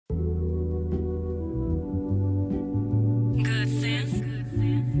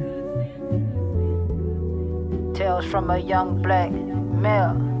comes from a young black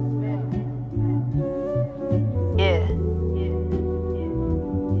male. Yeah.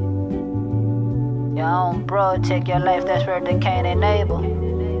 Your own bro, take your life, that's where they can't enable.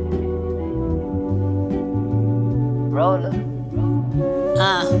 Roller.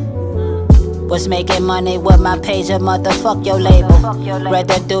 Was making money with my page, a motherfuck your label.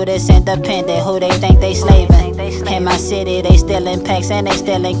 Rather do this independent, who they think they slaving. In my city, they still in packs and they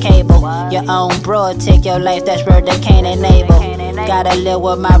still in cable. Your own bro, take your life, that's where they can't enable. Gotta live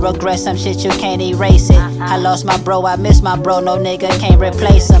with my regrets, some shit you can't erase it. I lost my bro, I miss my bro, no nigga can't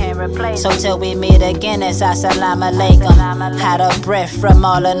replace him. So till we meet again, it's assalamu alaikum. Out of breath from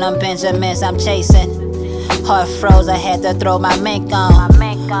all of them Benjamins I'm chasing. Heart froze, I had to throw my mink on.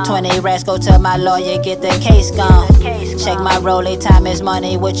 20 rats, go to my lawyer, get the case gone. Check my rolling time is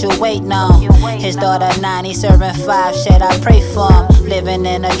money, what you waiting on? His daughter 9, he serving 5, shit I pray for him. Living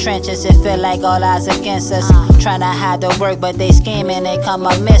in the trenches, it feel like all odds against us. Tryna hide the work, but they scheming, they come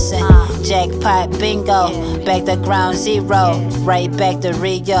up missing. Jackpot bingo, back to ground zero. Right back to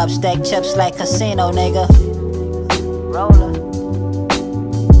re-up, stack chips like casino, nigga. Roller.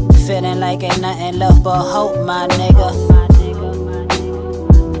 Feeling like ain't nothing left but hope, my nigga.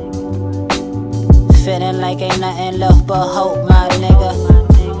 Feeling like ain't nothing left but hope, my nigga.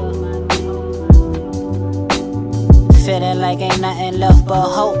 Feeling like ain't nothing left but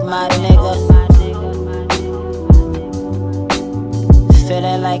hope, my nigga.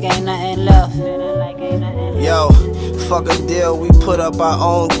 Feeling like ain't nothing left. Yo, fuck a deal, we put up our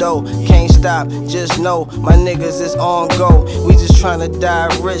own dough. Can't stop, just know my niggas is on go. We just tryna die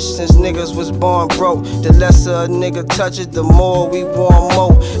rich since niggas was born broke. The lesser a nigga touch it, the more we want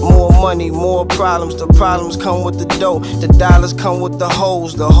more. More money, more problems, the problems come with the dough. The dollars come with the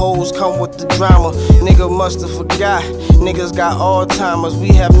hoes come with the drama. Nigga musta forgot, niggas got Alzheimer's. We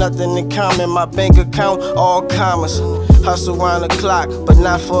have nothing in common, my bank account all commas. Hustle round the clock, but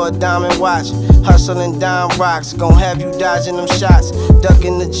not for a diamond watch. Hustling dime rocks, gon' have you dodging them shots.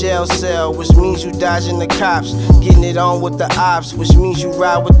 Ducking the jail cell, which means you dodging the cops. Getting it on with the ops, which means you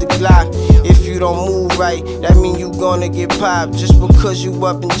ride with the Glock. If you don't move right, that mean you gonna get popped. Just because you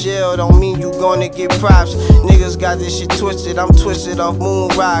up in jail don't mean you gonna get props. Niggas got this shit twisted, I'm twisted off moon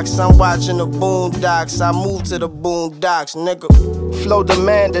rocks. I'm watching the boondocks, I move to the boondocks, nigga. Flow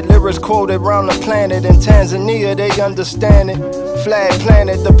demanded, lyrics quoted round the planet. In Tanzania, they understand it. Flag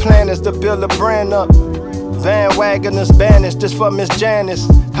planted, the plan is to build a brand up. Bandwagoners banished, just for Miss Janice.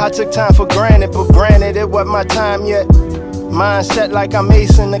 I took time for granted, but granted it wasn't my time yet. Mindset like I'm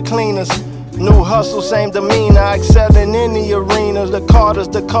acing the cleaners. New hustle, same demeanor. I excel in any arenas. The Carters,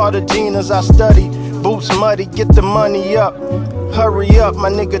 the Cartagenas. I study, boots muddy, get the money up. Hurry up,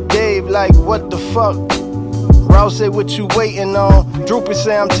 my nigga Dave, like what the fuck? Rouse say what you waiting on. Droopy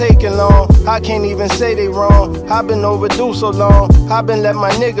say I'm taking long. I can't even say they wrong. I been overdue so long. I been let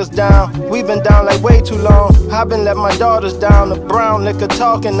my niggas down. We been down like way too long. I been let my daughters down. The brown liquor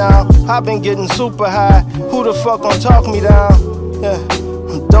talking now. I been getting super high. Who the fuck gon' talk me down? Yeah,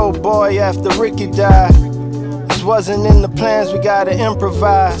 I'm dope boy after Ricky died. This wasn't in the plans, we gotta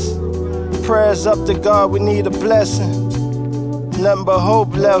improvise. Prayers up to God, we need a blessing. Nothing but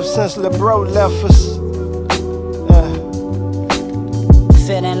hope left since LeBro left us.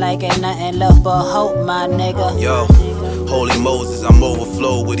 Feeling like ain't nothing left but hope, my nigga. Yo, holy Moses, I'm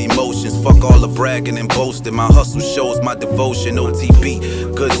overflowed with emotions. Fuck all the bragging and boasting. My hustle shows my devotion.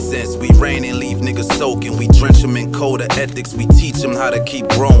 OTB, good sense. We rain and leave niggas soaking. We drench them in code of ethics. We teach them how to keep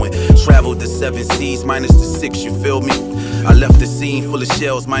growing. Traveled the 7 seas minus the 6, you feel me? I left the scene full of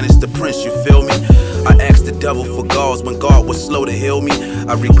shells minus the prince, you feel me? I asked the devil for gauze when God was slow to heal me.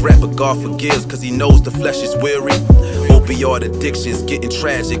 I regret but God forgives cause he knows the flesh is weary. Opioid addictions getting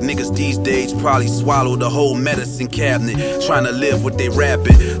tragic. Niggas these days probably swallow the whole medicine cabinet. Trying to live what they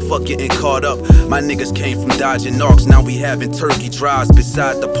rapping. Fuck getting caught up. My niggas came from dodging narcs. Now we having turkey drives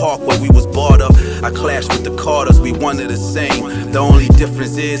beside the park where we was brought up. I clashed with the Carters, we one of the same. The only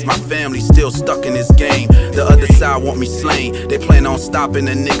difference is my family still stuck in this game. The other side want me slain. They plan on stopping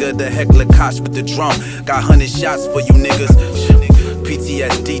a nigga. The heckler Koch with the drum. Got 100 shots for you niggas.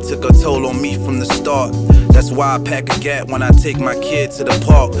 PTSD took a toll on me from the start. That's why I pack a gat when I take my kid to the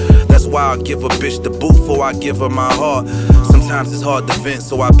park. That's why I give a bitch the boot before I give her my heart. Sometimes it's hard to vent,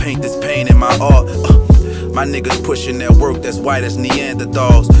 so I paint this pain in my art. My niggas pushing that work that's white as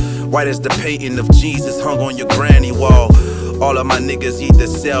Neanderthals. White as the painting of Jesus hung on your granny wall. All of my niggas either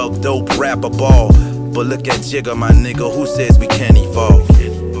sell dope, rap, or ball. But look at Jigga, my nigga, who says we can't evolve?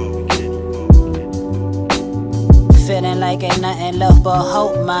 Feeling like ain't nothing left but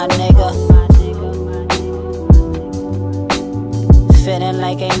hope, my nigga. Feeling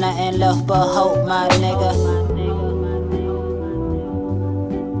like ain't nothing left but hope, my nigga.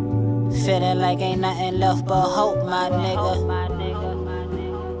 Feeling like ain't nothing left but hope, my nigga.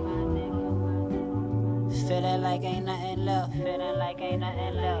 Feeling like ain't nothing left. Feeling like ain't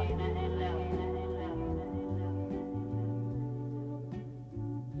nothing left.